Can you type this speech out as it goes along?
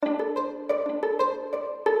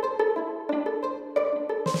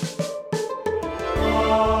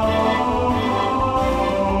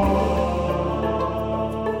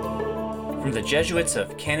the Jesuits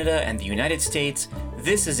of Canada and the United States.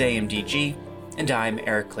 This is AMDG, and I'm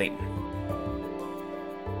Eric Clayton.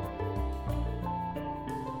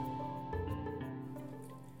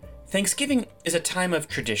 Thanksgiving is a time of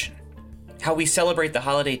tradition. How we celebrate the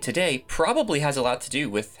holiday today probably has a lot to do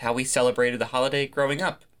with how we celebrated the holiday growing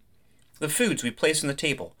up. The foods we place on the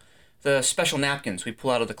table, the special napkins we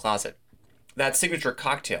pull out of the closet, that signature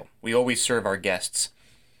cocktail we always serve our guests,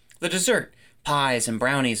 the dessert, pies and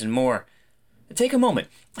brownies and more. Take a moment.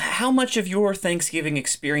 How much of your Thanksgiving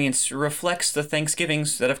experience reflects the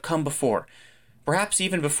Thanksgivings that have come before, perhaps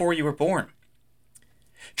even before you were born?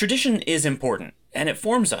 Tradition is important, and it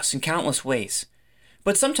forms us in countless ways.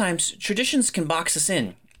 But sometimes traditions can box us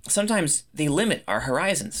in. Sometimes they limit our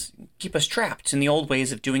horizons, keep us trapped in the old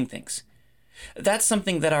ways of doing things. That's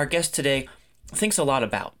something that our guest today thinks a lot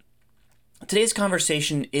about. Today's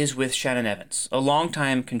conversation is with Shannon Evans, a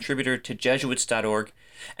longtime contributor to Jesuits.org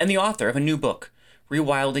and the author of a new book,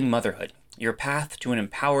 Rewilding Motherhood: Your Path to an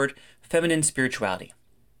Empowered Feminine Spirituality.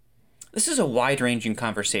 This is a wide-ranging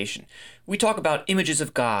conversation. We talk about images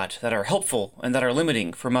of God that are helpful and that are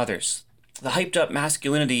limiting for mothers, the hyped-up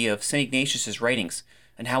masculinity of St. Ignatius's writings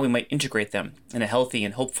and how we might integrate them in a healthy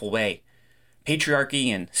and hopeful way, patriarchy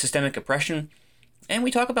and systemic oppression, and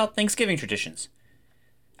we talk about Thanksgiving traditions.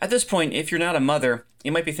 At this point, if you're not a mother,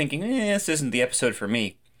 you might be thinking, this isn't the episode for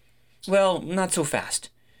me. Well, not so fast.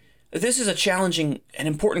 This is a challenging and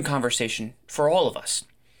important conversation for all of us.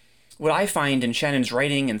 What I find in Shannon's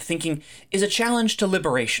writing and thinking is a challenge to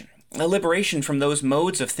liberation, a liberation from those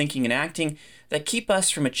modes of thinking and acting that keep us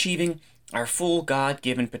from achieving our full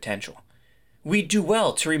God-given potential. We do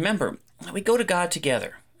well to remember that we go to God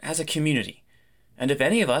together, as a community, and if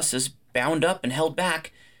any of us is bound up and held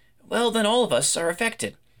back, well, then all of us are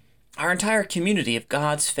affected. Our entire community of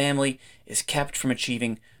God's family is kept from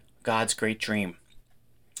achieving God's great dream.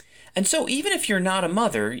 And so even if you're not a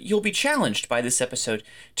mother, you'll be challenged by this episode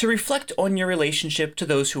to reflect on your relationship to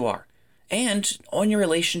those who are, and on your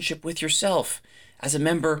relationship with yourself as a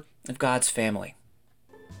member of God's family.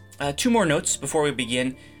 Two more notes before we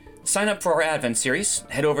begin. Sign up for our Advent series.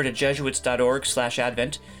 Head over to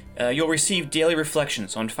jesuits.org/Advent. You'll receive daily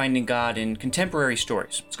reflections on finding God in contemporary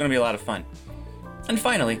stories. It's going to be a lot of fun. And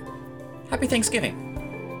finally, Happy Thanksgiving.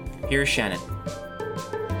 Here's Shannon.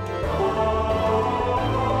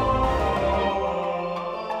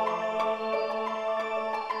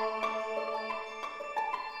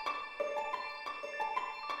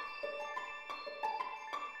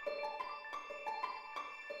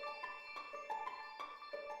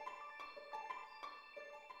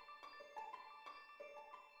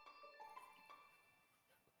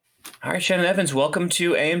 All right, Shannon Evans, welcome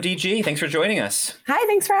to AMDG. Thanks for joining us. Hi,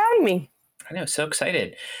 thanks for having me. I know, so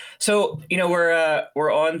excited. So,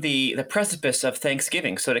 we're on the precipice of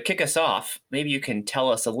Thanksgiving. So to kick us off, maybe you can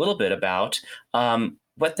tell us a little bit about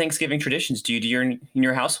what Thanksgiving traditions do you do in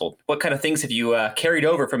your household? What kind of things have you carried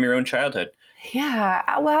over from your own childhood?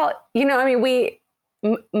 Yeah, well,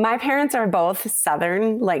 my parents are both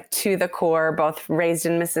Southern, like to the core, both raised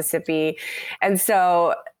in Mississippi. And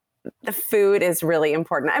so the food is really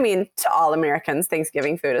important. I mean, to all Americans,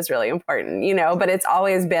 Thanksgiving food is really important, but it's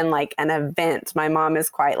always been like an event. My mom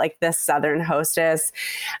is quite like this Southern hostess.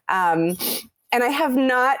 And I have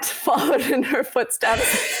not followed in her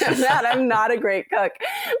footsteps in that I'm not a great cook,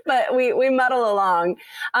 but we muddle along.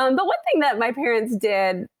 But one thing that my parents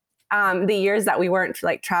did the years that we weren't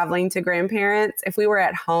like traveling to grandparents, if we were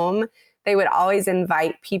at home, they would always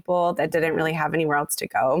invite people that didn't really have anywhere else to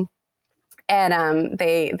go. And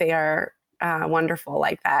they are wonderful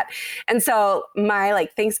like that. And so my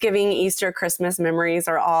like Thanksgiving, Easter, Christmas memories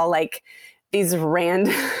are all like these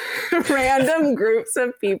random groups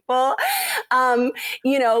of people,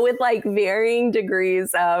 with like varying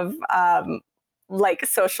degrees of like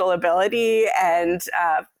social ability and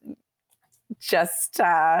just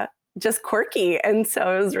quirky. And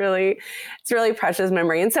so it's really precious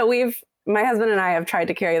memory. And so my husband and I have tried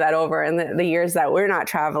to carry that over in the years that we're not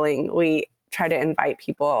traveling. We try to invite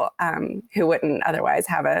people who wouldn't otherwise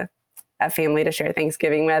have a family to share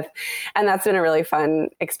Thanksgiving with. And that's been a really fun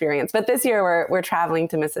experience. But this year we're traveling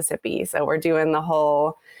to Mississippi. So we're doing the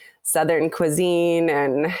whole Southern cuisine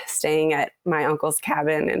and staying at my uncle's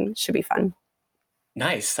cabin, and it should be fun.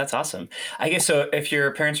 Nice. That's awesome. I guess so. If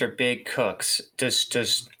your parents are big cooks,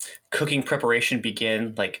 does cooking preparation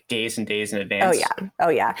begin like days and days in advance? Oh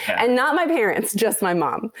yeah. And not my parents, just my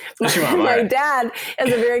mom. Just your mom, my right. dad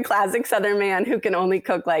is a very classic Southern man who can only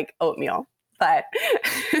cook like oatmeal. But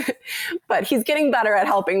he's getting better at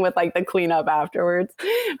helping with like the cleanup afterwards.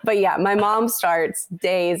 But yeah, my mom starts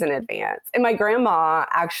days in advance. And my grandma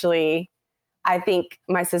actually I think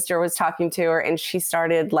my sister was talking to her and she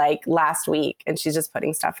started like last week and she's just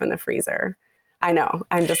putting stuff in the freezer. I know.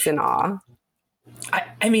 I'm just in awe.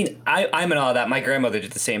 I mean, I'm in awe of that. My grandmother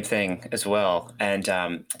did the same thing as well. And,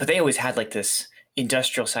 but they always had like this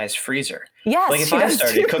industrial sized freezer. Yes. Like if I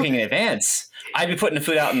started cooking in advance, I'd be putting the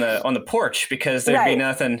food out on the porch because there'd be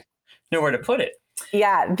nowhere to put it.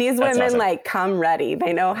 Yeah. These women like come ready.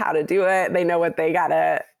 They know how to do it. They know what they got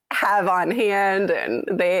to have on hand, and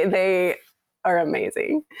they are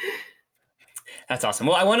amazing. That's awesome.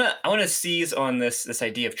 Well, I want to seize on this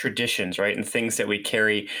idea of traditions, right, and things that we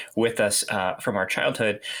carry with us from our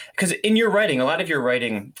childhood. Because in your writing, a lot of your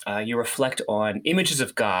writing, you reflect on images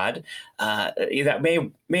of God that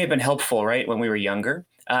may have been helpful, right, when we were younger,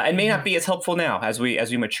 and may not be as helpful now as we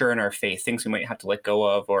mature in our faith. Things we might have to let go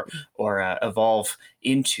of or evolve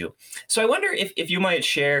into. So I wonder if you might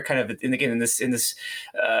share kind of in this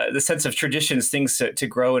the sense of traditions, things to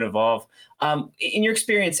grow and evolve. In your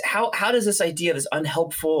experience, how does this idea of this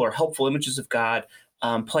unhelpful or helpful images of God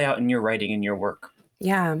play out in your writing and your work?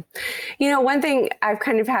 Yeah. One thing I've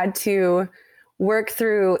kind of had to work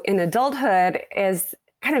through in adulthood is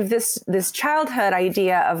kind of this childhood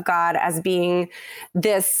idea of God as being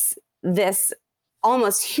this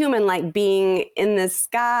almost human-like being in the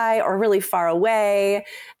sky or really far away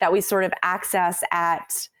that we sort of access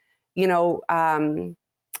at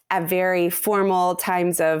very formal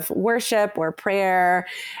times of worship or prayer.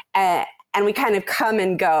 And we kind of come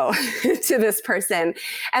and go to this person.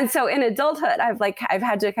 And so in adulthood, I've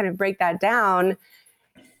had to kind of break that down.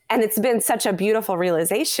 And it's been such a beautiful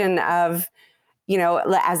realization of,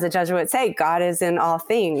 as the Jesuits say, God is in all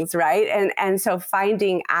things, right? And so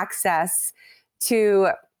finding access to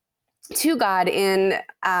God in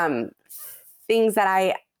things that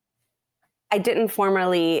I didn't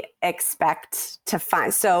formerly expect to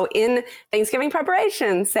find. So in Thanksgiving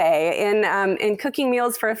preparation, say, in cooking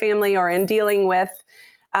meals for a family, or in dealing with,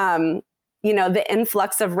 the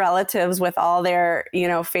influx of relatives with all their,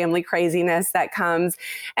 family craziness that comes,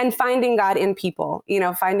 and finding God in people,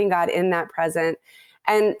 finding God in that present.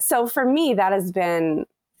 And so for me, that has been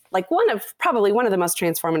like one of the most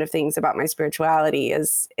transformative things about my spirituality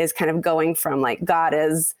is kind of going from like God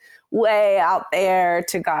is way out there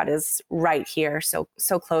to God is right here, so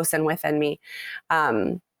close and within me.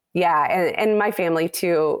 And my family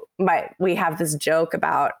too. We have this joke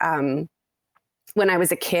about when I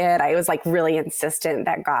was a kid, I was like really insistent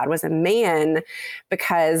that God was a man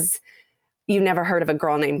because you never heard of a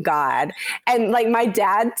girl named God. And like my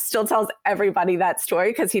dad still tells everybody that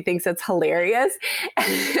story because he thinks it's hilarious.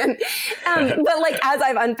 But like as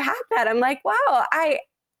I've unpacked that, I'm like, wow,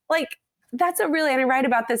 that's a really, and I write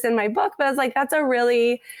about this in my book, but I was like, that's a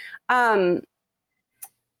really kind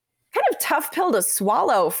of tough pill to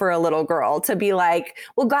swallow for a little girl, to be like,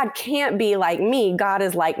 well, God can't be like me. God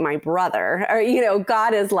is like my brother, or,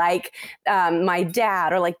 God is like my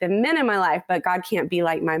dad, or like the men in my life, but God can't be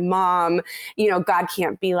like my mom. God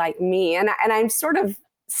can't be like me. And I'm sort of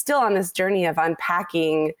still on this journey of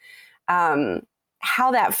unpacking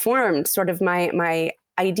how that formed sort of my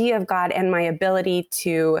idea of God and my ability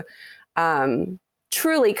to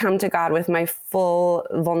truly come to God with my full,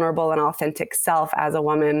 vulnerable, and authentic self as a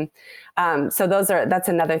woman. So that's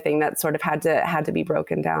another thing that sort of had to be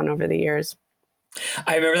broken down over the years.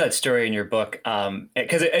 I remember that story in your book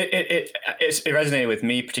because it resonated with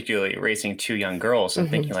me, particularly raising two young girls and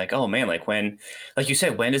thinking like, oh man, like when, like you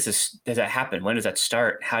said, when does that happen? When does that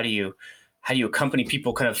start? How do you accompany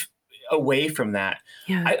people kind of away from that?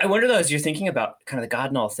 Yeah. I wonder though, as you're thinking about kind of the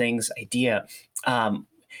God in all things idea,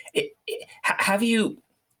 have you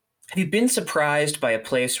been surprised by a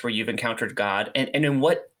place where you've encountered God, and in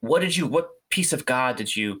what piece of God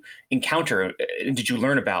did you encounter and did you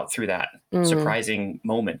learn about through that surprising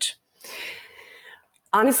moment?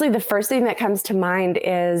 Honestly, the first thing that comes to mind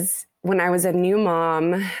is when I was a new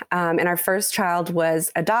mom, and our first child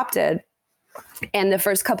was adopted. And the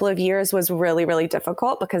first couple of years was really, really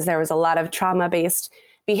difficult because there was a lot of trauma-based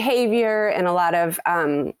behavior and a lot of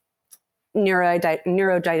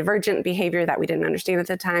neurodivergent behavior that we didn't understand at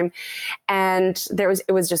the time. And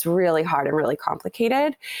it was just really hard and really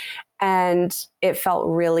complicated. And it felt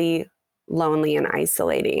really lonely and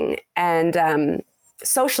isolating and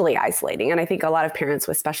socially isolating. And I think a lot of parents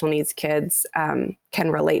with special needs kids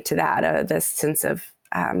can relate to that, this sense of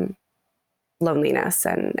loneliness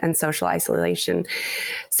and social isolation.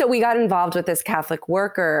 So we got involved with this Catholic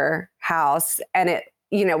worker house, and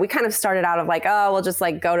we kind of started out of like, oh, we'll just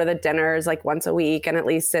like go to the dinners like once a week and at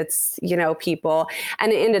least it's, people.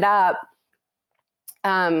 And it ended up,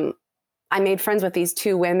 I made friends with these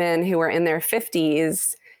two women who were in their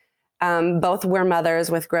 50s, Both were mothers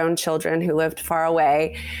with grown children who lived far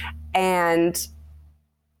away. And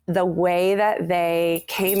the way that they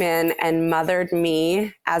came in and mothered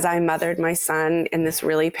me as I mothered my son in this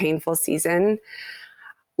really painful season,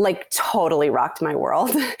 like totally rocked my world.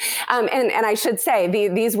 And I should say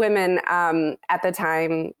these women at the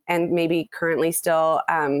time, and maybe currently still,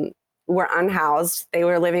 were unhoused. They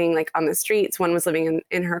were living like on the streets. One was living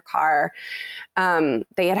in her car.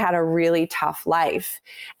 They had a really tough life.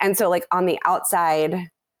 And so like on the outside,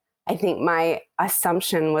 I think my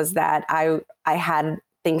assumption was that I had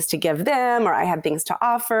things to give them, or I had things to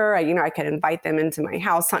offer. I could invite them into my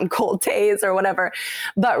house on cold days or whatever.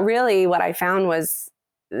 But really what I found was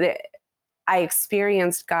that I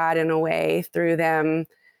experienced God in a way through them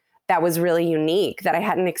that was really unique, that I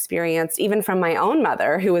hadn't experienced even from my own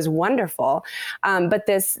mother, who was wonderful. But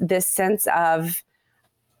this sense of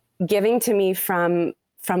giving to me from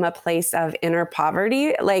a place of inner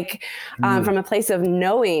poverty, like from a place of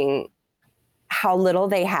knowing how little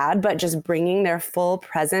they had, but just bringing their full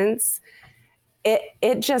presence. It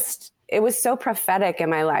was so prophetic in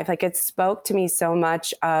my life. Like it spoke to me so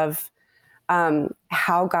much of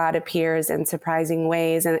how God appears in surprising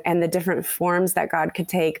ways, and the different forms that God could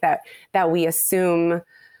take that we assume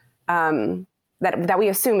that we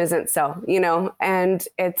assume isn't so, and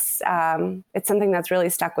it's something that's really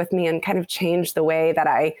stuck with me and kind of changed the way that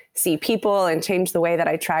I see people and changed the way that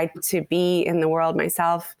I try to be in the world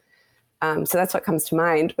myself. So that's what comes to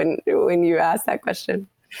mind when you ask that question.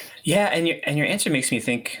 Yeah, and your answer makes me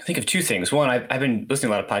think of two things. One, I've been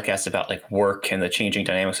listening to a lot of podcasts about like work and the changing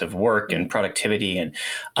dynamics of work and productivity, and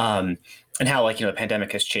how like the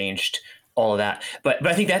pandemic has changed all of that. But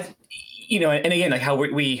I think that and again, like how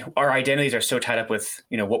our identities are so tied up with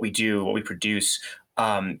what we do, what we produce,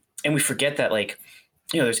 and we forget that like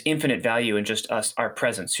there's infinite value in just us, our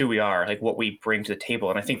presence, who we are, like what we bring to the table.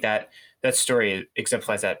 And I think that story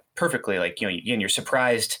exemplifies that perfectly. Like you're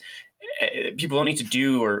surprised. People don't need to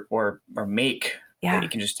do or make. Yeah. You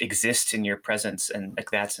can just exist in your presence, and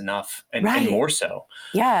like that's enough, and more so.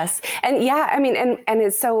 Yes. And yeah, I mean, and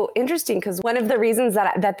it's so interesting because one of the reasons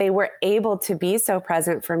that they were able to be so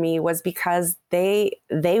present for me was because they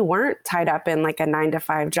weren't tied up in like a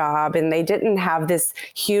 9-to-5 job, and they didn't have this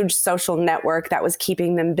huge social network that was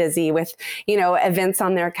keeping them busy with, events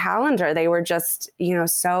on their calendar. They were just,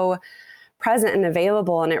 so present and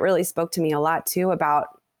available. And it really spoke to me a lot too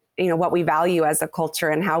about what we value as a culture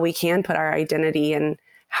and how we can put our identity in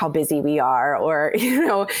how busy we are, or,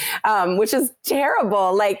 which is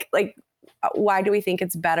terrible. Like, why do we think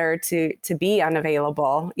it's better to be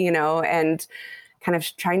unavailable, and kind of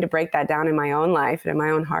trying to break that down in my own life and in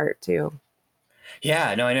my own heart too.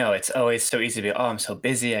 Yeah, no, I know. It's always so easy to be, I'm so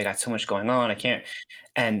busy. I got so much going on. I can't.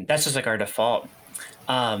 And that's just like our default.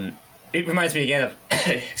 It reminds me again of,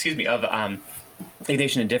 excuse me, of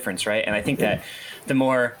Ignatian Indifference, right? And I think that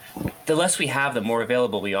the less we have, the more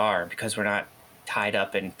available we are, because we're not tied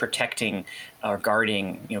up in protecting or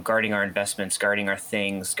guarding our investments, guarding our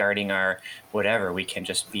things, guarding our whatever. We can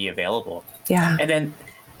just be available. Yeah. And then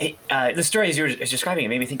the story as you were describing it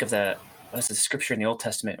made me think of the scripture in the Old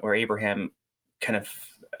Testament where Abraham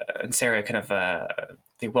and Sarah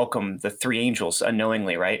they welcome the three angels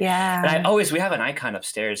unknowingly, right? Yeah. And we have an icon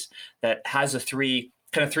upstairs that has the three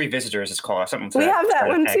visitors, it's called, or something. We have that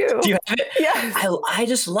one too. Do you have it? Yeah. I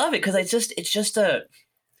just love it because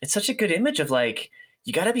it's such a good image of like,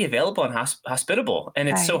 you got to be available and hospitable. And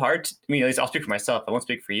it's so hard to, at least I'll speak for myself. I won't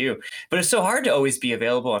speak for you, but it's so hard to always be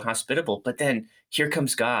available and hospitable. But then here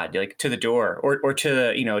comes God, like to the door or to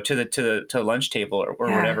the lunch table or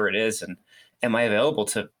whatever it is. And am I available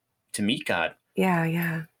to meet God? Yeah.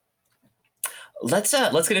 Yeah. Let's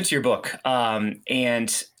get into your book.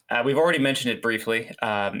 We've already mentioned it briefly,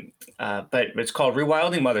 but it's called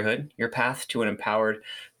Rewilding Motherhood, Your Path to an Empowered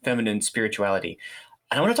Feminine Spirituality.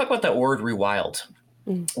 And I want to talk about that word rewild.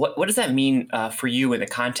 What does that mean for you in the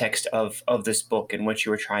context of this book and what you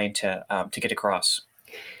were trying to get across?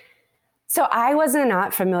 So I was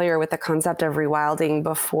not familiar with the concept of rewilding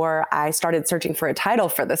before I started searching for a title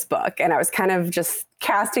for this book. And I was kind of just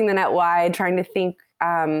casting the net wide, trying to think.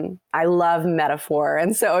 I love metaphor.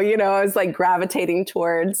 And so, I was like gravitating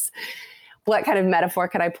towards what kind of metaphor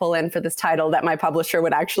could I pull in for this title that my publisher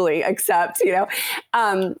would actually accept,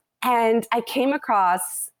 and I came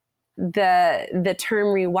across the term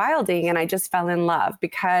rewilding, and I just fell in love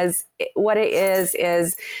because what it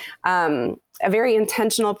is a very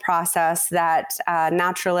intentional process that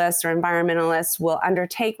naturalists or environmentalists will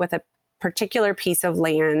undertake with a particular piece of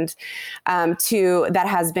land that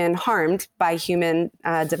has been harmed by human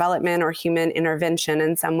development or human intervention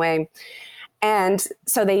in some way. And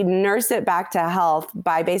so they nurse it back to health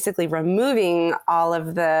by basically removing all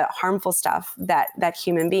of the harmful stuff that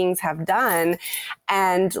human beings have done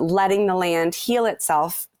and letting the land heal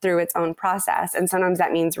itself through its own process. And sometimes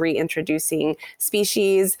that means reintroducing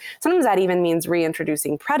species. Sometimes that even means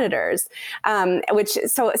reintroducing predators,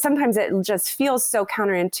 so sometimes it just feels so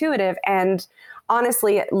counterintuitive. And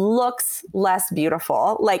honestly, it looks less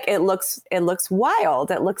beautiful. Like it looks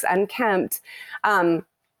wild. It looks unkempt.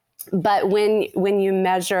 But when you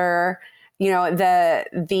measure,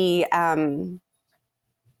 the I'm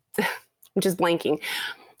just blanking.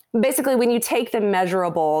 Basically, when you take the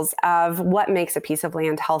measurables of what makes a piece of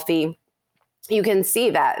land healthy, you can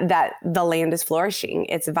see that the land is flourishing.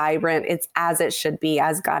 It's vibrant. It's as it should be,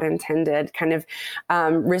 as God intended, kind of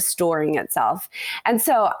restoring itself. And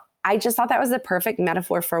so I just thought that was the perfect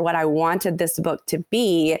metaphor for what I wanted this book to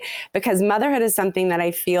be, because motherhood is something that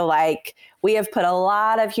I feel like we have put a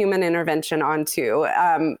lot of human intervention onto.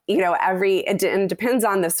 It depends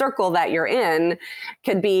on the circle that you're in,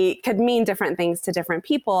 could mean different things to different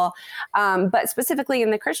people. But specifically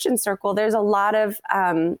in the Christian circle, there's a lot of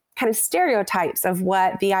kind of stereotypes of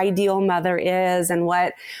what the ideal mother is and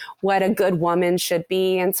what a good woman should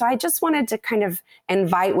be. And so I just wanted to kind of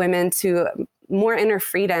invite women to more inner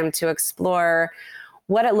freedom to explore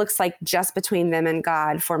what it looks like just between them and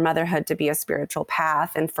God for motherhood to be a spiritual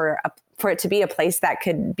path and for it to be a place that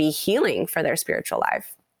could be healing for their spiritual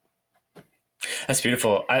life. That's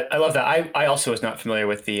beautiful. I love that. I also was not familiar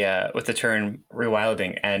with the term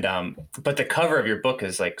rewilding, and but the cover of your book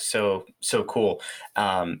is like so cool.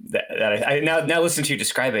 That I now listen to you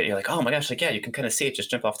describe it, you're like, oh my gosh, like yeah, you can kind of see it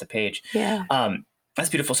just jump off the page. Yeah. That's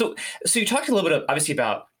beautiful. So you talked a little bit obviously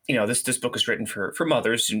about, this book is written for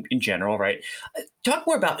mothers in general, right? Talk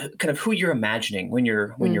more about kind of who you're imagining when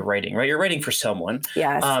you're writing, right? You're writing for someone.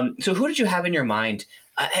 Yes. So who did you have in your mind,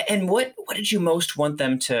 and what did you most want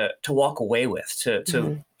them to walk away with?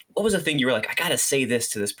 What was the thing you were like, I got to say this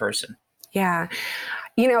to this person? Yeah,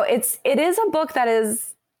 it is a book that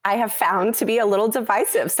is, I have found to be a little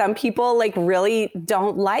divisive. Some people like really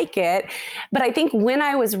don't like it, but I think when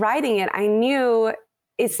I was writing it, I knew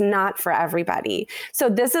it's not for everybody. So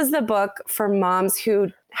this is the book for moms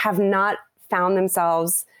who have not found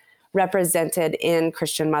themselves represented in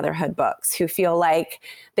Christian motherhood books, who feel like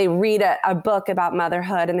they read a book about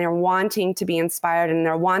motherhood and they're wanting to be inspired and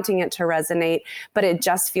they're wanting it to resonate, but it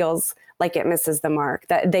just feels like it misses the mark,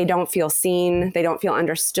 that they don't feel seen, they don't feel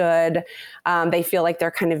understood. They feel like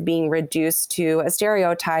they're kind of being reduced to a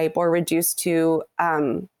stereotype or reduced to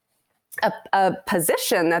a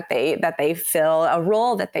position that they fill, a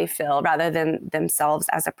role that they fill, rather than themselves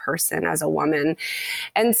as a person, as a woman.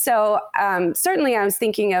 And so certainly I was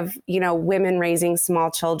thinking of, women raising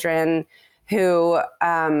small children who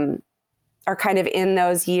are kind of in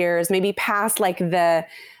those years, maybe past like the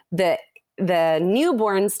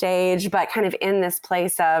newborn stage, but kind of in this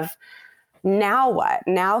place of, now what?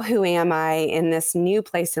 Now who am I in this new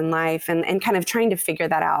place in life, and kind of trying to figure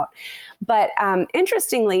that out. But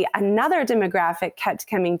interestingly, another demographic kept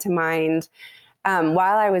coming to mind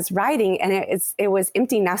while I was writing, and it was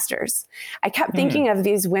empty nesters. I kept thinking of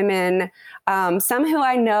these women, some who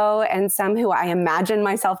I know and some who I imagine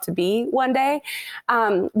myself to be one day.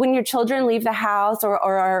 When your children leave the house or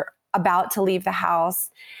are about to leave the house,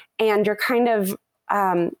 and you're kind of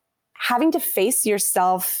having to face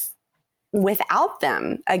yourself without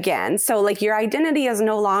them again. So like your identity is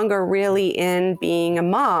no longer really in being a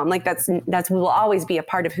mom. Like that's will always be a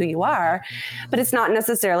part of who you are, but it's not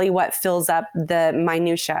necessarily what fills up the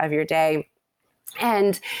minutia of your day.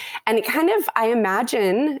 And it kind of, I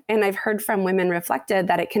imagine, and I've heard from women reflected,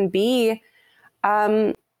 that it can be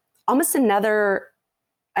almost another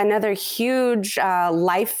huge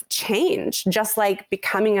life change, just like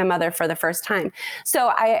becoming a mother for the first time.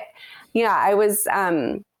 So I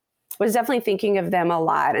was definitely thinking of them a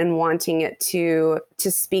lot and wanting it to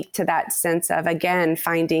speak to that sense of, again,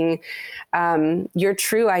 finding your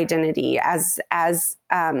true identity as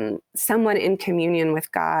someone in communion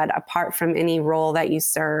with God, apart from any role that you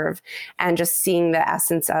serve, and just seeing the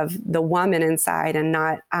essence of the woman inside and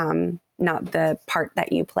not the part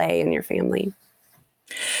that you play in your family.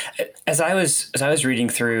 As I was reading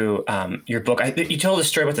through your book, you told a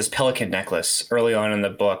story about this pelican necklace early on in the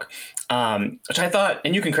book, which I thought,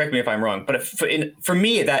 and you can correct me if I'm wrong, but for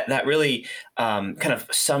me that really kind of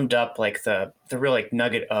summed up like the real like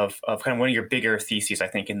nugget of kind of one of your bigger theses, I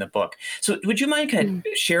think, in the book. So would you mind kind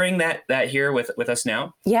of sharing that here with us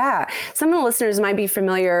now? Yeah, some of the listeners might be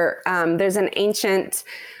familiar. There's an ancient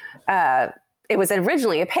it was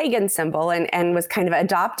originally a pagan symbol and was kind of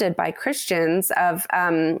adopted by Christians of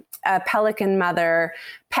a pelican mother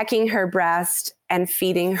pecking her breast and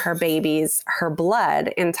feeding her babies her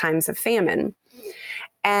blood in times of famine.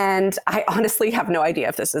 And I honestly have no idea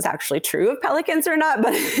if this is actually true of pelicans or not,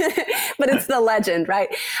 but but it's the legend,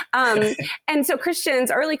 right? And so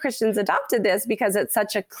early Christians adopted this because it's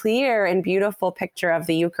such a clear and beautiful picture of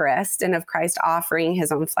the Eucharist and of Christ offering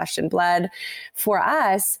his own flesh and blood for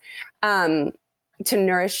us to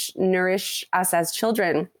nourish us as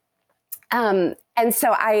children. And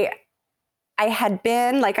so I had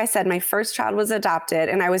been, like I said, my first child was adopted,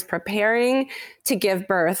 and I was preparing to give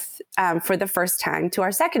birth for the first time to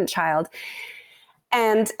our second child.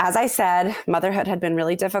 And as I said, motherhood had been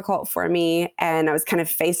really difficult for me, and I was kind of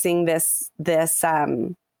facing this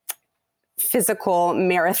physical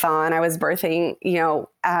marathon. I was birthing,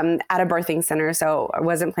 at a birthing center, so I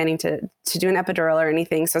wasn't planning to do an epidural or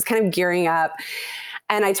anything. So I was kind of gearing up.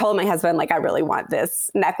 And I told my husband, like, I really want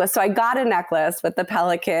this necklace. So I got a necklace with the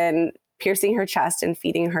pelican piercing her chest and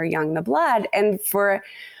feeding her young the blood. And for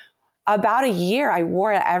about a year, I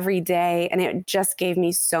wore it every day, and it just gave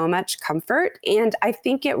me so much comfort. And I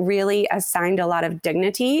think it really assigned a lot of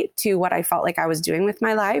dignity to what I felt like I was doing with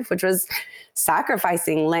my life, which was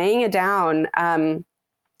sacrificing, laying it down,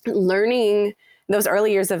 learning. Those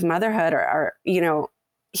early years of motherhood are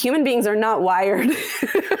human beings are not wired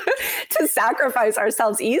to sacrifice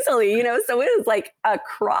ourselves easily, so it is like a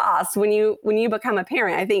cross when you become a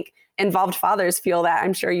parent. I think involved fathers feel that.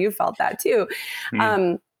 I'm sure you felt that too.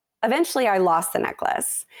 Eventually I lost the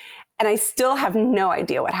necklace, and I still have no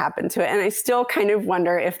idea what happened to it. And I still kind of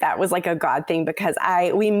wonder if that was like a God thing, because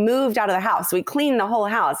we moved out of the house, we cleaned the whole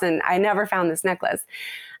house, and I never found this necklace.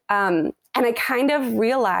 And I kind of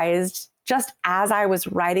realized just as I was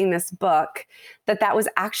writing this book that was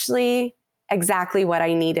actually exactly what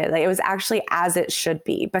I needed. Like, it was actually as it should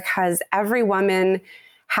be, because every woman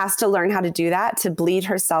has to learn how to do that, to bleed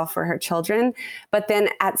herself for her children. But then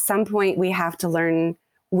at some point we have to learn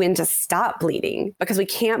when to stop bleeding, because we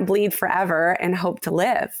can't bleed forever and hope to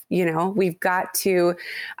live. We've got to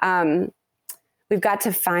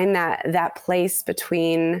find that place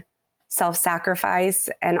between self-sacrifice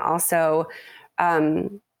and also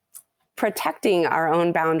protecting our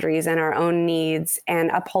own boundaries and our own needs,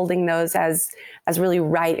 and upholding those as really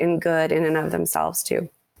right and good in and of themselves too.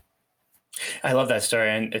 I love that story,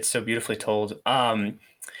 and it's so beautifully told. And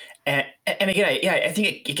again, I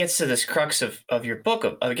think it gets to this crux of your book.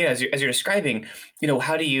 Again, as you're describing,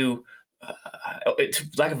 how do you, to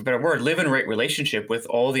lack of a better word, live in a right relationship with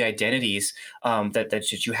all the identities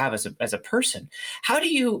that you have as a person? How do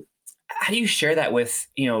you share that with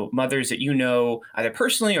mothers that either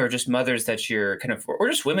personally or just mothers that you're kind of, or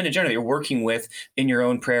just women in general you're working with in your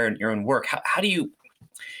own prayer and your own work? How do you?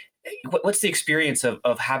 What's the experience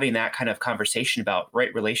of having that kind of conversation about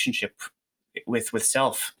right relationship with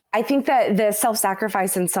self? I think that the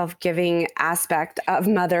self-sacrifice and self-giving aspect of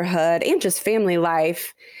motherhood and just family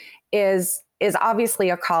life is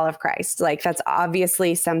obviously a call of Christ. Like, that's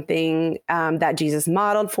obviously something that Jesus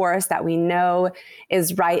modeled for us, that we know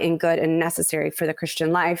is right and good and necessary for the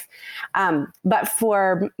Christian life. But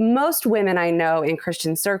for most women I know in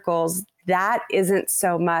Christian circles, that isn't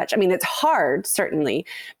so much. I mean, it's hard, certainly,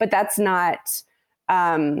 but that's not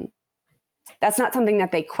something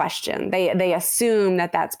that they question. They assume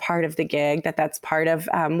that that's part of the gig, that's part of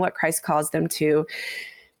what Christ calls them to.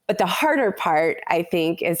 But the harder part, I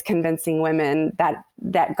think, is convincing women that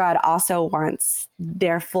God also wants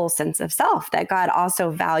their full sense of self, that God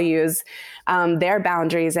also values their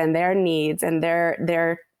boundaries and their needs and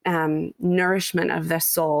their nourishment of the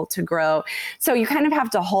soul to grow. So you kind of have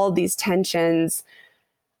to hold these tensions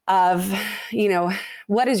of,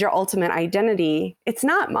 what is your ultimate identity? It's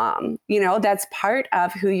not mom, that's part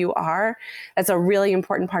of who you are. That's a really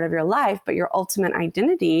important part of your life, but your ultimate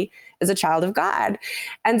identity is a child of God.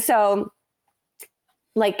 And so,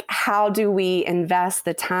 like, how do we invest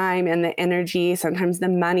the time and the energy, sometimes the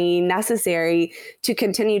money necessary to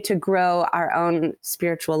continue to grow our own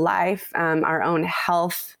spiritual life, our own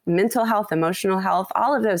health, mental health, emotional health?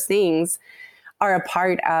 All of those things are a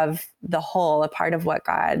part of the whole, a part of what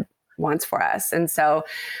God wants for us. And so,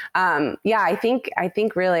 I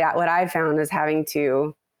think really what I've found is having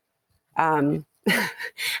to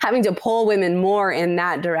pull women more in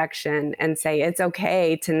that direction and say, it's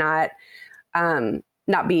okay to not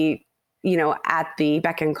be, at the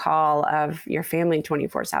beck and call of your family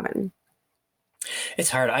 24/7. It's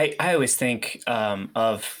hard. I always think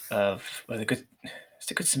of the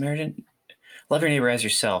Good Samaritan. Love your neighbor as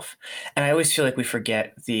yourself. And I always feel like we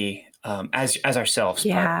forget the as ourselves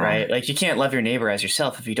part, Yeah. right? Like you can't love your neighbor as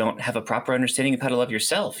yourself if you don't have a proper understanding of how to love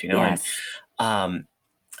yourself, you know? Yes. Um,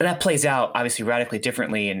 and that plays out obviously radically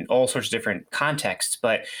differently in all sorts of different contexts.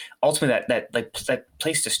 But ultimately that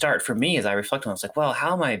place to start for me as I reflect on it, it's like, well,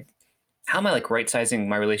 how am I like right sizing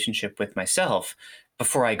my relationship with myself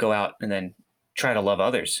before I go out and then try to love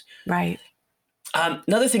others? Right.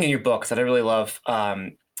 Another thing in your book that I really love,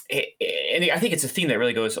 and I think it's a theme that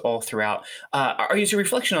really goes all throughout, is your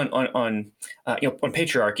reflection on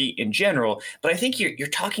patriarchy in general. But I think you're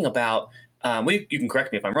talking about. Well, you can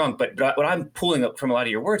correct me if I'm wrong, but what I'm pulling up from a lot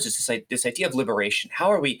of your words is this idea of liberation.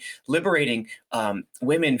 How are we liberating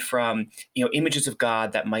women from images of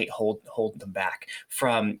God that might hold them back,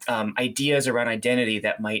 from ideas around identity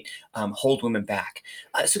that might hold women back?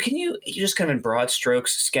 So can you just kind of in broad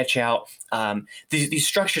strokes sketch out these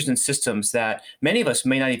structures and systems that many of us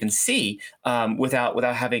may not even see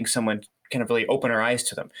without having someone kind of really open our eyes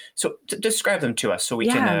to them? So describe them to us so we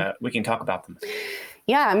can talk about them.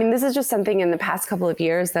 Yeah, I mean, this is just something in the past couple of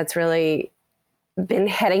years that's really been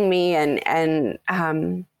hitting me and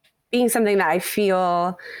being something that I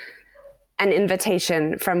feel an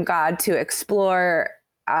invitation from God to explore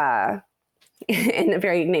in a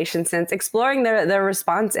very Ignatian sense, exploring the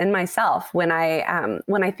response in myself when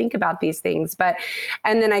I think about these things.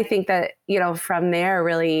 And then I think that, from there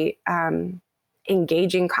really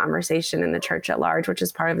engaging conversation in the church at large, which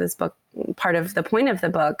is part of this book, part of the point of the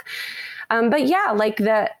book. But yeah,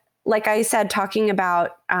 like I said, talking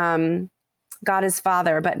about God as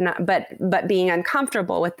Father, but being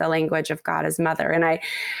uncomfortable with the language of God as Mother,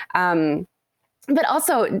 and but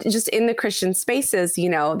also just in the Christian spaces,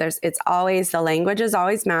 it's always, the language is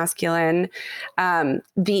always masculine.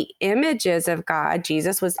 The images of God,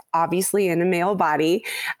 Jesus was obviously in a male body,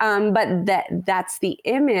 but that's the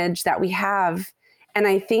image that we have, and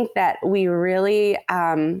I think that we really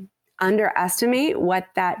underestimate what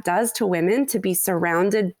that does to women to be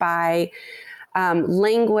surrounded by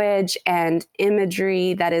language and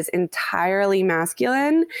imagery that is entirely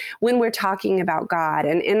masculine when we're talking about God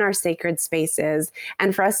and in our sacred spaces,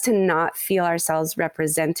 and for us to not feel ourselves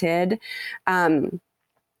represented. And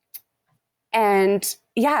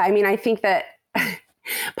yeah, I mean, I think that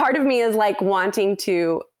part of me is like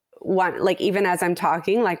even as I'm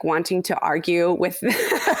talking, like wanting to argue with,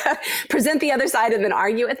 present the other side and then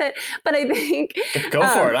argue with it. But I think go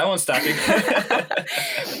for it. I won't stop you.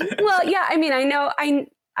 Well, yeah, I mean,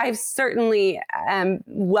 I certainly am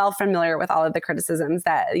well familiar with all of the criticisms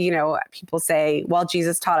that, people say, well,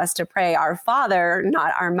 Jesus taught us to pray our Father,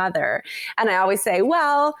 not our Mother. And I always say,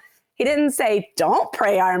 well, he didn't say, don't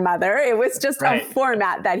pray our Mother. It was just a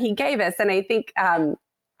format that he gave us. And I think,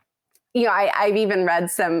 I've even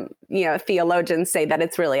read some, theologians say that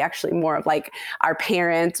it's really actually more of like our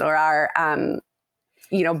parent or our,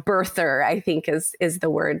 birther, I think is the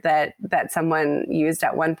word that someone used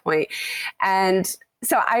at one point. And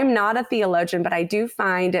so I'm not a theologian, but I do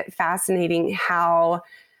find it fascinating how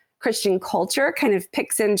Christian culture kind of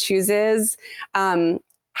picks and chooses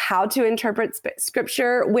how to interpret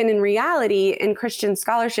scripture, when in reality, in Christian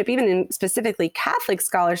scholarship, even in specifically Catholic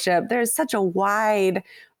scholarship, there's such a wide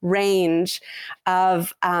range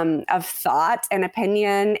of thought and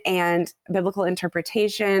opinion and biblical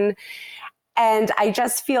interpretation. And I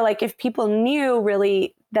just feel like if people knew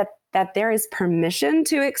really that there is permission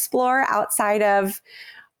to explore outside of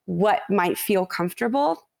what might feel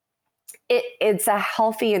comfortable, it's a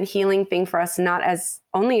healthy and healing thing for us, not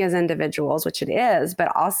only as individuals, which it is,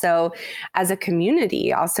 but also as a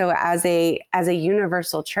community, also as a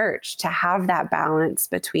universal church, to have that balance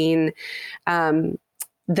between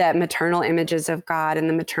the maternal images of God and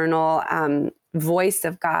the maternal voice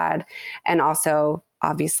of God, and also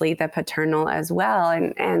obviously the paternal as well,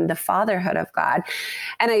 and the fatherhood of God.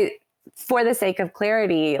 And for the sake of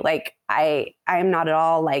clarity, like I am not at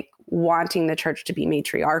all like wanting the church to be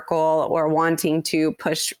matriarchal or wanting to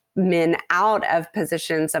push men out of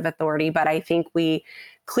positions of authority, but I think we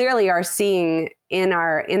clearly are seeing in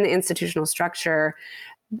the institutional structure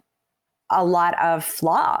a lot of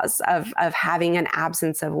flaws of having an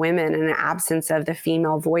absence of women and an absence of the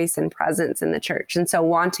female voice and presence in the church. And so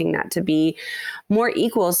wanting that to be more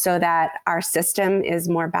equal so that our system is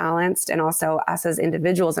more balanced, and also us as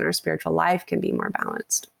individuals in our spiritual life can be more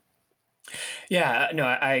balanced. Yeah, no,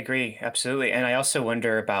 I agree. Absolutely. And I also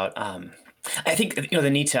wonder about, I think, the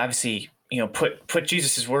need to obviously, put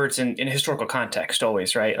Jesus's words in historical context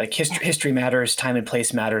always, right? Like history matters, time and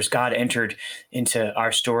place matters. God entered into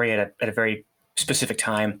our story at a very specific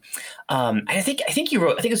time. I think you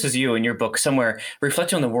wrote, I think this was you in your book somewhere,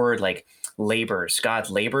 reflecting on the word like labors, God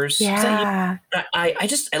labors. Was that you? Yeah.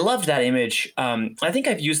 I loved that image. I think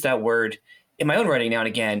I've used that word in my own writing now and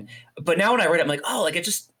again, but now when I read it, I'm like, oh, like it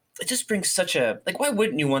just brings such a, like, why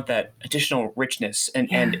wouldn't you want that additional richness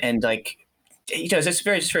Yeah. and like, it's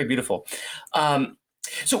very beautiful.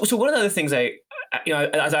 So one of the other things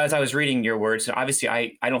as I was reading your words, and obviously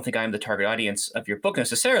I don't think I'm the target audience of your book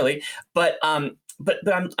necessarily, but I'm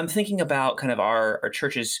thinking about kind of our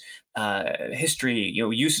church's history,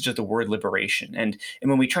 usage of the word liberation, and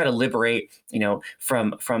when we try to liberate,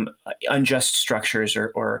 from unjust structures,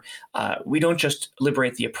 or we don't just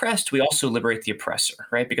liberate the oppressed, we also liberate the oppressor,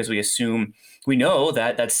 right? Because we know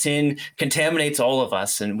that sin contaminates all of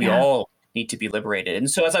us, and we Yeah. all need to be liberated. And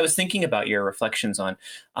so, as I was thinking about your reflections on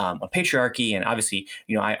patriarchy, and obviously,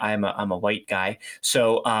 I'm a white guy,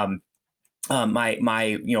 so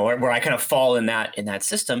my where I kind of fall in that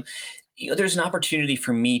system, there's an opportunity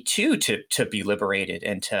for me too to be liberated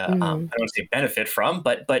and to I don't Mhm. want to say benefit from,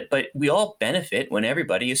 but we all benefit when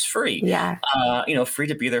everybody is free, Yeah. free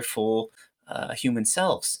to be their full human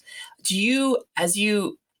selves. Do you, as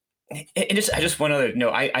you and just one other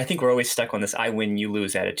note, I think we're always stuck on this "I win, you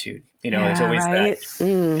lose" attitude. It's Yeah. always that. Right.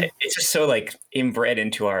 Mm. It's just so like inbred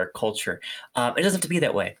into our culture. It doesn't have to be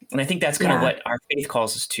that way, and I think that's kind of Yeah. what our faith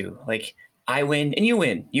calls us to. Like, I win and you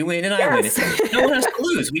win and I win. Yes. It's like no one has to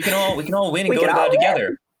lose. We can all win and We go can to all God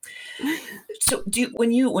together. win. So,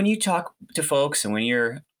 when you talk to folks, and when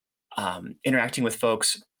you're interacting with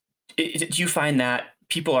folks, do you find that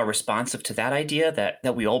people are responsive to that idea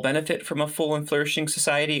that we all benefit from a full and flourishing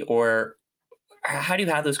society, or how do you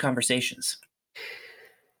have those conversations?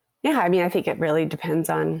 Yeah. I mean, I think it really depends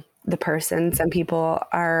on the person. Some people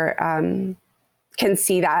can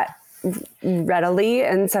see that readily,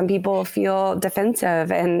 and some people feel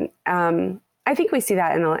defensive. And I think we see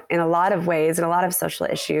that in a lot of ways, in a lot of social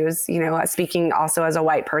issues. Speaking also as a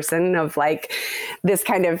white person, of like this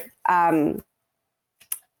kind of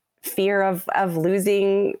fear of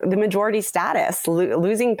losing the majority status,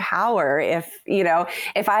 losing power.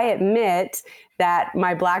 If I admit that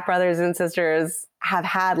my Black brothers and sisters have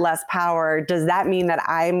had less power, does that mean that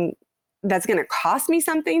that's going to cost me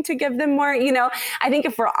something to give them more? I think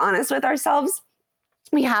if we're honest with ourselves,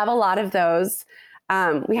 we have a lot of those.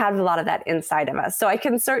 We have a lot of that inside of us. So I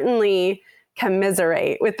can certainly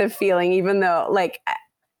commiserate with the feeling, even though, like,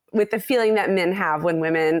 with the feeling that men have when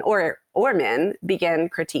women or men begin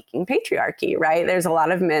critiquing patriarchy, right? There's a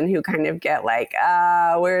lot of men who kind of get like,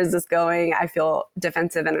 where is this going? I feel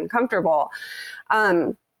defensive and uncomfortable.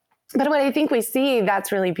 But what I think we see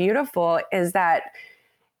that's really beautiful is that,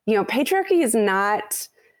 patriarchy is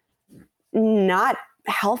not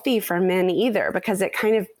healthy for men either, because it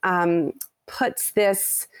kind of puts a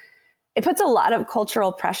lot of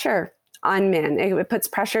cultural pressure on men. It puts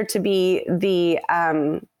pressure to be the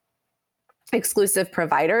exclusive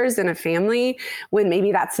providers in a family, when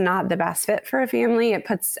maybe that's not the best fit for a family. It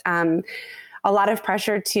puts a lot of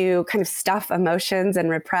pressure to kind of stuff emotions and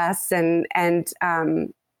repress and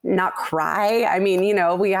not cry. I mean,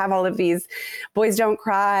 we have all of these boys don't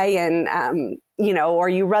cry, and or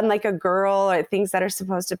you run like a girl, or things that are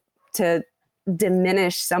supposed to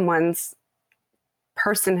diminish someone's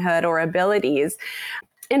personhood or abilities.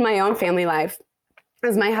 In my own family life,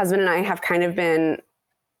 as my husband and I have kind of been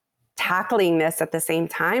tackling this at the same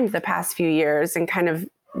time the past few years, and kind of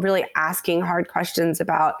really asking hard questions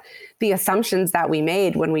about the assumptions that we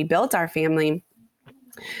made when we built our family,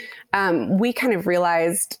 we kind of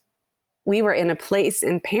realized we were in a place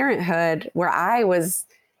in parenthood where I was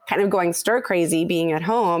kind of going stir crazy being at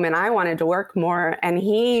home, and I wanted to work more, and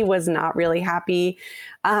he was not really happy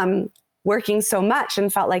working so much,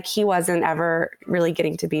 and felt like he wasn't ever really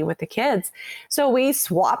getting to be with the kids. So we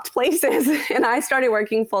swapped places, and I started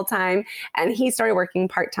working full time, and he started working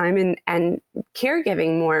part time and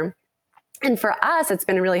caregiving more. And for us, it's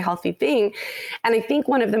been a really healthy thing. And I think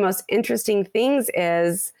one of the most interesting things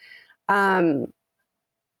is that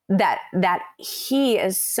he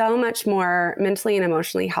is so much more mentally and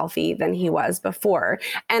emotionally healthy than he was before.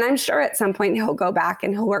 And I'm sure at some point he'll go back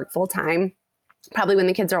and he'll work full time, probably when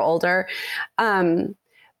the kids are older.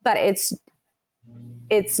 But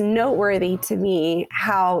it's noteworthy to me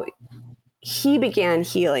how he began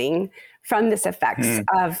healing from this effects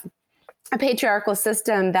of a patriarchal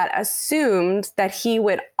system that assumed that he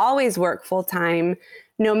would always work full time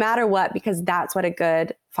no matter what, because that's what a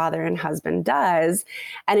good father and husband does.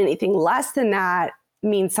 And anything less than that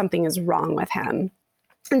means something is wrong with him.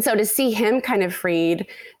 And so to see him kind of freed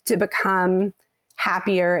to become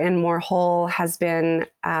happier and more whole has been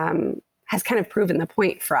has kind of proven the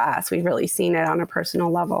point for us. We've really seen it on a personal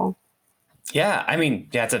level. Yeah. I mean,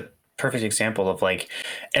 yeah, it's a perfect example of like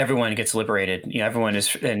everyone gets liberated. You know, everyone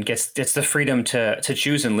is and gets the freedom to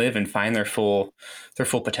choose and live and find their full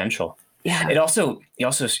potential. Yeah. It also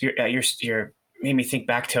you're made me think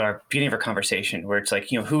back to our beginning of our conversation where it's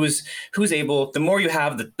like, you know, who's able, the more you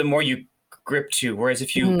have, the more you grip to. Whereas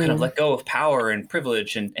if you kind of let go of power and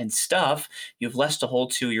privilege and stuff, you have less to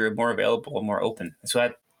hold to. You're more available and more open. So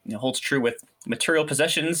that, you know, holds true with material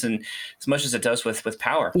possessions and as much as it does with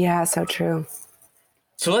power. Yeah, so true.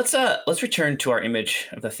 So let's return to our image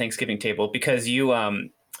of the Thanksgiving table, because you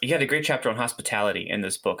had a great chapter on hospitality in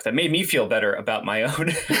this book that made me feel better about my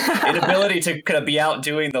own inability to kind of be out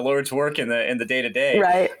doing the Lord's work in the day to day.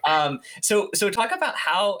 Right. So talk about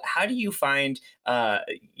how do you find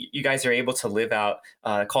you guys are able to live out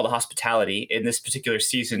call to hospitality in this particular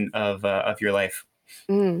season of your life?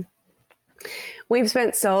 We've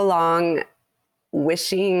spent so long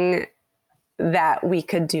wishing that we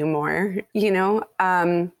could do more, you know.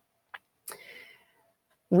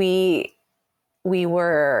 We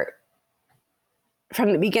were,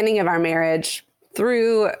 from the beginning of our marriage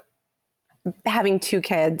through having 2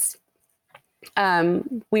 kids,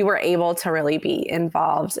 we were able to really be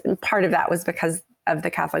involved. And part of that was because of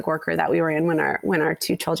the Catholic worker that we were in when our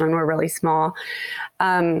 2 children were really small.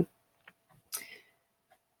 But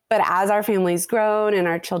as our family's grown and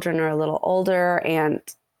our children are a little older and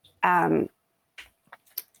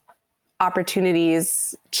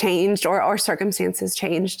opportunities changed or circumstances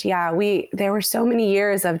changed. Yeah, there were so many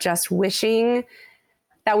years of just wishing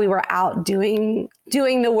that we were out doing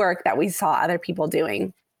the work that we saw other people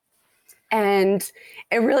doing. And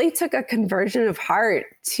it really took a conversion of heart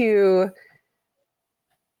to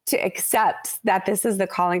accept that this is the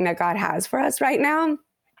calling that God has for us right now,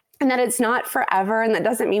 and that it's not forever. And that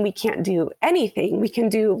doesn't mean we can't do anything. We can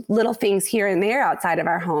do little things here and there outside of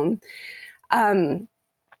our home.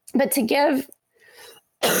 But to give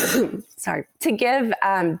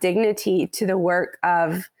dignity to the work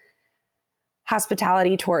of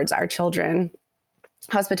hospitality towards our children,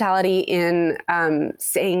 hospitality in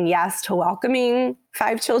saying yes to welcoming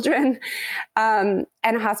 5 children, and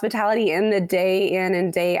hospitality in the day in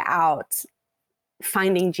and day out,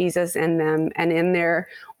 finding Jesus in them and in their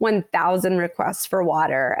 1,000 requests for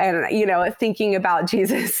water, and, you know, thinking about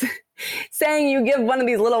Jesus saying, you give one of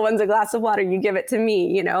these little ones a glass of water, you give it to me,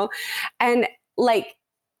 you know? And like,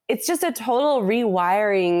 it's just a total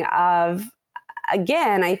rewiring of,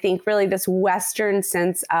 again, I think really this Western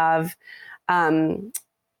sense of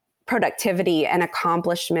productivity and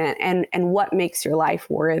accomplishment and what makes your life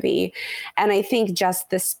worthy. And I think just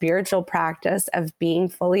the spiritual practice of being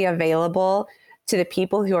fully available to the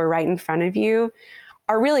people who are right in front of you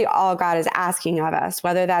are really all God is asking of us,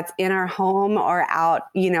 whether that's in our home or out,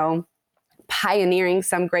 you know, pioneering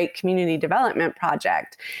some great community development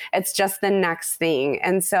project. It's just the next thing.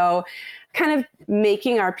 And so kind of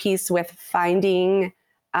making our peace with finding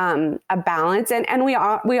a balance. And we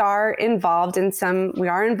are involved in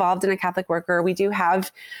a Catholic worker. We do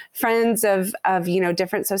have friends of, you know,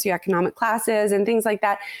 different socioeconomic classes and things like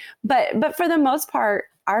that. But for the most part,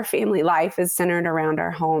 our family life is centered around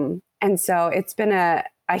our home. And so it's been a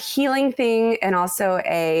healing thing, and also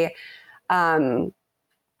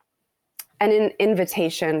an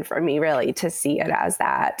invitation for me really to see it as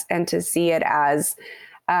that, and to see it as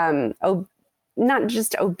not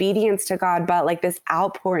just obedience to God, but like this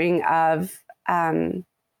outpouring of a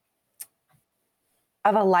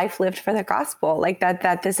life lived for the gospel, like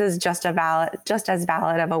that this is just as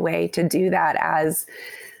valid of a way to do that as,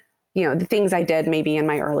 you know, the things I did maybe in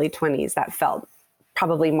my early 20s that felt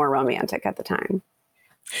probably more romantic at the time.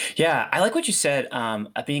 Yeah, I like what you said,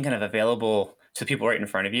 being kind of available to people right in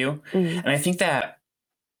front of you. Mm-hmm. And I think that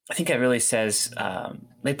really says,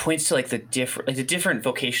 it points to like the different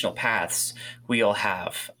vocational paths we all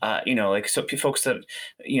have, you know, like, so folks that,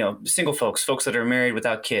 you know, single folks that are married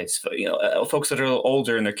without kids, you know, folks that are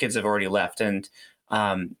older and their kids have already left, and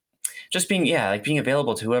just being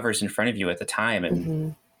available to whoever's in front of you at the time.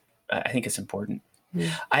 And I think it's important.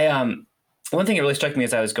 Mm-hmm. One thing that really struck me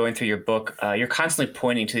as I was going through your book, you're constantly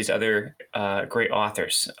pointing to these other great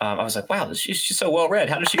authors. I was like, wow, she's so well read.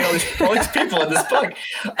 How does she get all these people in this book?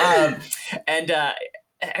 And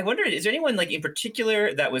I wonder, is there anyone like in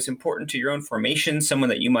particular that was important to your own formation? Someone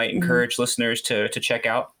that you might encourage listeners to check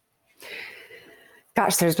out?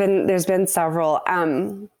 Gosh, there's been several.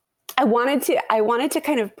 I wanted to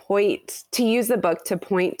kind of use the book to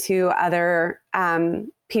point to other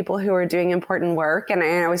people who are doing important work. And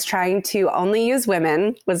I was trying to only use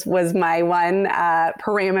women was my one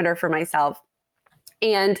parameter for myself.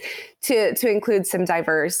 and to include some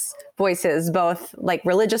diverse voices, both like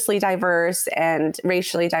religiously diverse and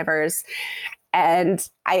racially diverse. And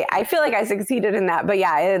I feel like I succeeded in that. But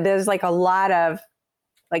yeah, there's like a lot of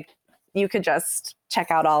like, you could just check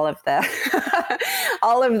out all of the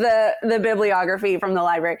all of the bibliography from the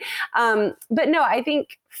library. But no, I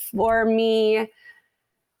think for me,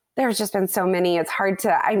 there's just been so many. It's hard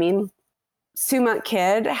to, I mean, Sue Monk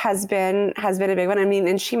Kidd has been a big one. I mean,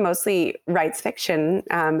 and she mostly writes fiction,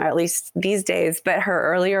 at least these days, but her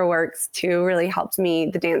earlier works too really helped me.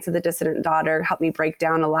 The Dance of the Dissident Daughter helped me break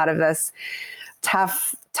down a lot of this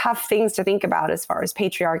tough things to think about as far as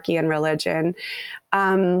patriarchy and religion.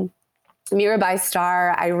 Mirabai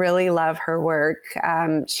Starr, I really love her work.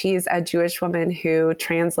 She's a Jewish woman who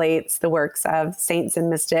translates the works of saints and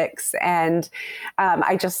mystics, and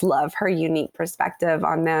I just love her unique perspective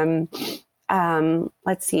on them.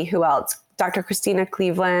 Let's see, who else? Dr. Christina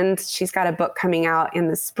Cleveland. She's got a book coming out in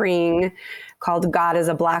the spring called God is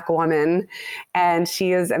a Black Woman, and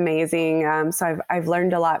she is amazing. So I've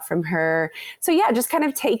learned a lot from her. So yeah, just kind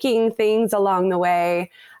of taking things along the way.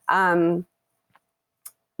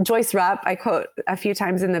 Joyce Rupp, I quote a few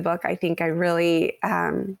times in the book. I think I really,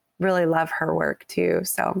 really love her work too.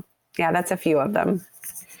 So yeah, that's a few of them.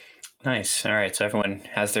 Nice. All right. So everyone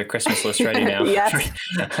has their Christmas list ready now. Yes.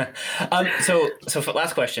 So for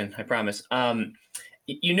last question, I promise.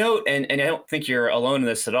 You note, and I don't think you're alone in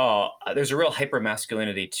this at all, there's a real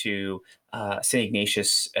hypermasculinity to St.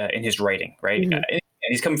 Ignatius in his writing, right? Mm-hmm.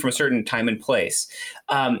 And he's coming from a certain time and place.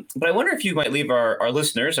 But I wonder if you might leave our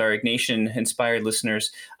listeners, our Ignatian-inspired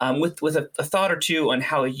listeners, with a thought or two on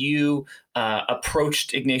how you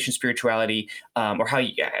approached Ignatian spirituality, or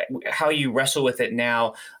how you wrestle with it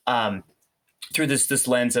now through this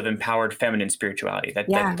lens of empowered feminine spirituality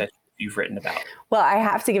that you've written about. Well, I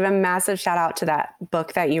have to give a massive shout out to that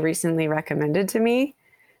book that you recently recommended to me,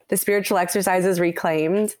 The Spiritual Exercises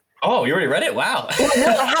Reclaimed. Oh, you already read it? Wow. Well,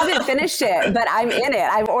 no, I haven't finished it, but I'm in it.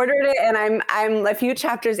 I've ordered it and I'm a few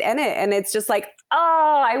chapters in it. And it's just like,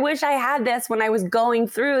 oh, I wish I had this when I was going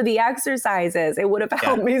through the exercises. It would have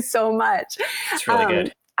helped me so much. It's really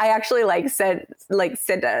good. I actually sent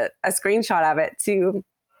a screenshot of it to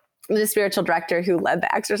the spiritual director who led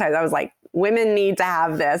the exercise. I was like, women need to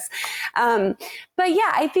have this. But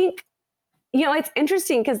yeah, I think, it's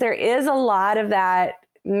interesting because there is a lot of that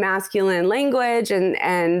masculine language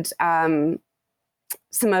and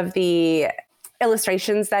some of the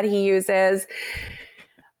illustrations that he uses.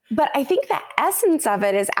 But I think the essence of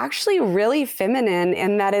it is actually really feminine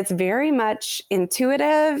in that it's very much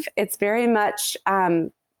intuitive. It's very much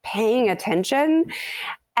paying attention.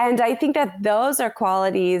 And I think that those are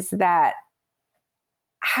qualities that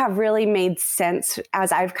have really made sense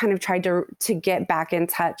as I've kind of tried to get back in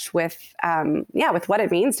touch with what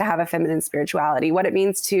it means to have a feminine spirituality, what it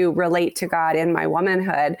means to relate to God in my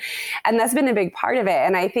womanhood. And that's been a big part of it.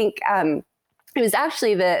 And I think it was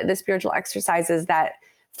actually the spiritual exercises that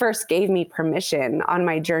first gave me permission on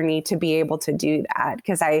my journey to be able to do that.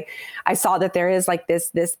 Because I saw that there is like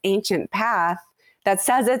this ancient path that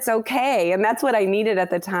says it's okay. And that's what I needed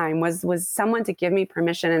at the time was someone to give me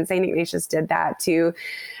permission. And St. Ignatius did that to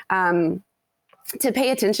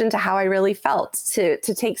pay attention to how I really felt, to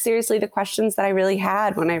take seriously the questions that I really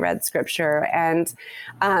had when I read scripture, and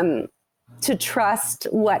to trust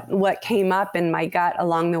what came up in my gut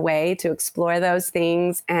along the way, to explore those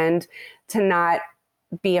things and to not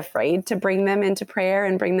be afraid to bring them into prayer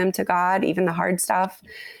and bring them to God, even the hard stuff.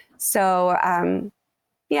 So,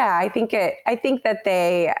 yeah, I think that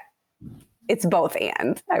it's both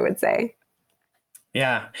and, I would say.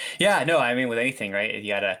 Yeah. No, I mean, with anything, right?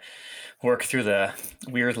 You got to work through the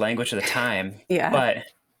weird language of the time. Yeah. But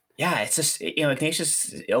yeah, it's just,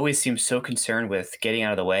 Ignatius always seems so concerned with getting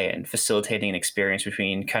out of the way and facilitating an experience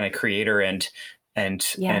between kind of creator and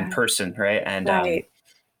person, right? And right.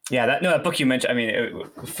 That book you mentioned, I mean,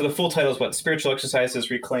 for the full title is what? Spiritual Exercises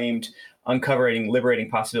Reclaimed, Uncovering Liberating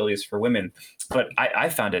Possibilities for Women. But I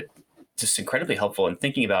found it just incredibly helpful in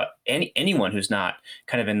thinking about anyone who's not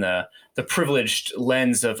kind of in the privileged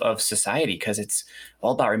lens of society, because it's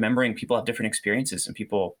all about remembering people have different experiences and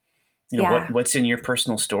people, what's in your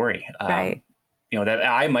personal story, right. That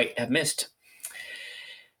I might have missed.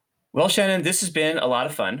 Well, Shannon, this has been a lot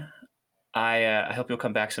of fun. I hope you'll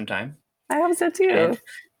come back sometime. I hope so too. And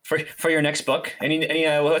for your next book, any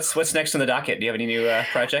what's next on the docket? Do you have any new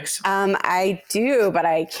projects? I do, but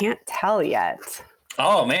I can't tell yet.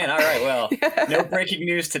 Oh man! All right. Well, no breaking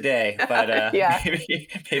news today, but Yeah.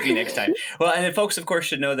 maybe next time. Well, and then folks, of course,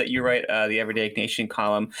 should know that you write the Everyday Ignatian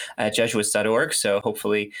column at Jesuits.org. So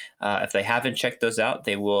hopefully, if they haven't checked those out,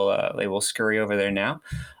 they will scurry over there now.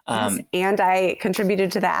 Yes, and I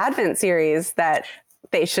contributed to the Advent series that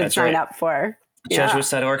they should sign up for.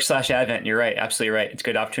 Jesuits.org/Advent. You're right. Absolutely right. It's a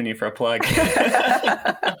good opportunity for a plug.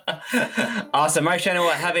 Awesome. All right, Shannon,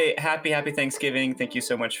 well, have a happy Thanksgiving. Thank you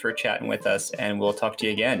so much for chatting with us, and we'll talk to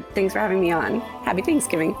you again. Thanks for having me on. Happy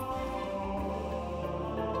Thanksgiving.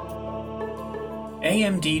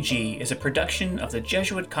 AMDG is a production of the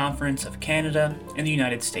Jesuit Conference of Canada and the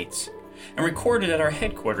United States, and recorded at our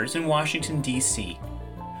headquarters in Washington, D.C.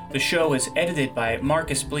 The show is edited by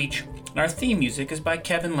Marcus Bleach, and our theme music is by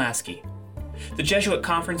Kevin Lasky. The Jesuit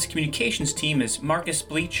Conference communications team is Marcus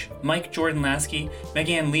Bleach, Mike Jordan Lasky,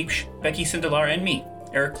 Megan Leipsch, Becky Sindelar, and me,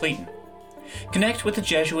 Eric Clayton. Connect with the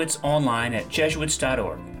Jesuits online at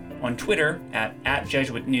jesuits.org, on Twitter at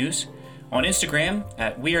 @JesuitNews, on Instagram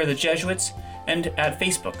at WeAreTheJesuits, and at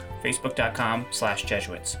Facebook,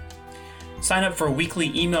 facebook.com/Jesuits. Sign up for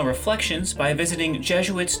weekly email reflections by visiting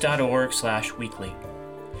jesuits.org/weekly.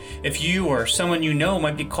 If you or someone you know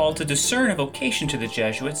might be called to discern a vocation to the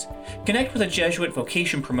Jesuits, connect with a Jesuit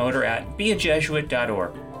vocation promoter at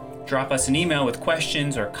beajesuit.org. Drop us an email with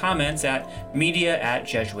questions or comments at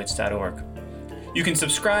media@jesuits.org. You can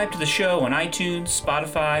subscribe to the show on iTunes,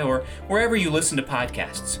 Spotify, or wherever you listen to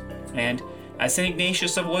podcasts. And as St.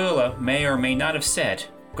 Ignatius of Loyola may or may not have said,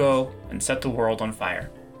 go and set the world on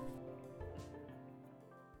fire.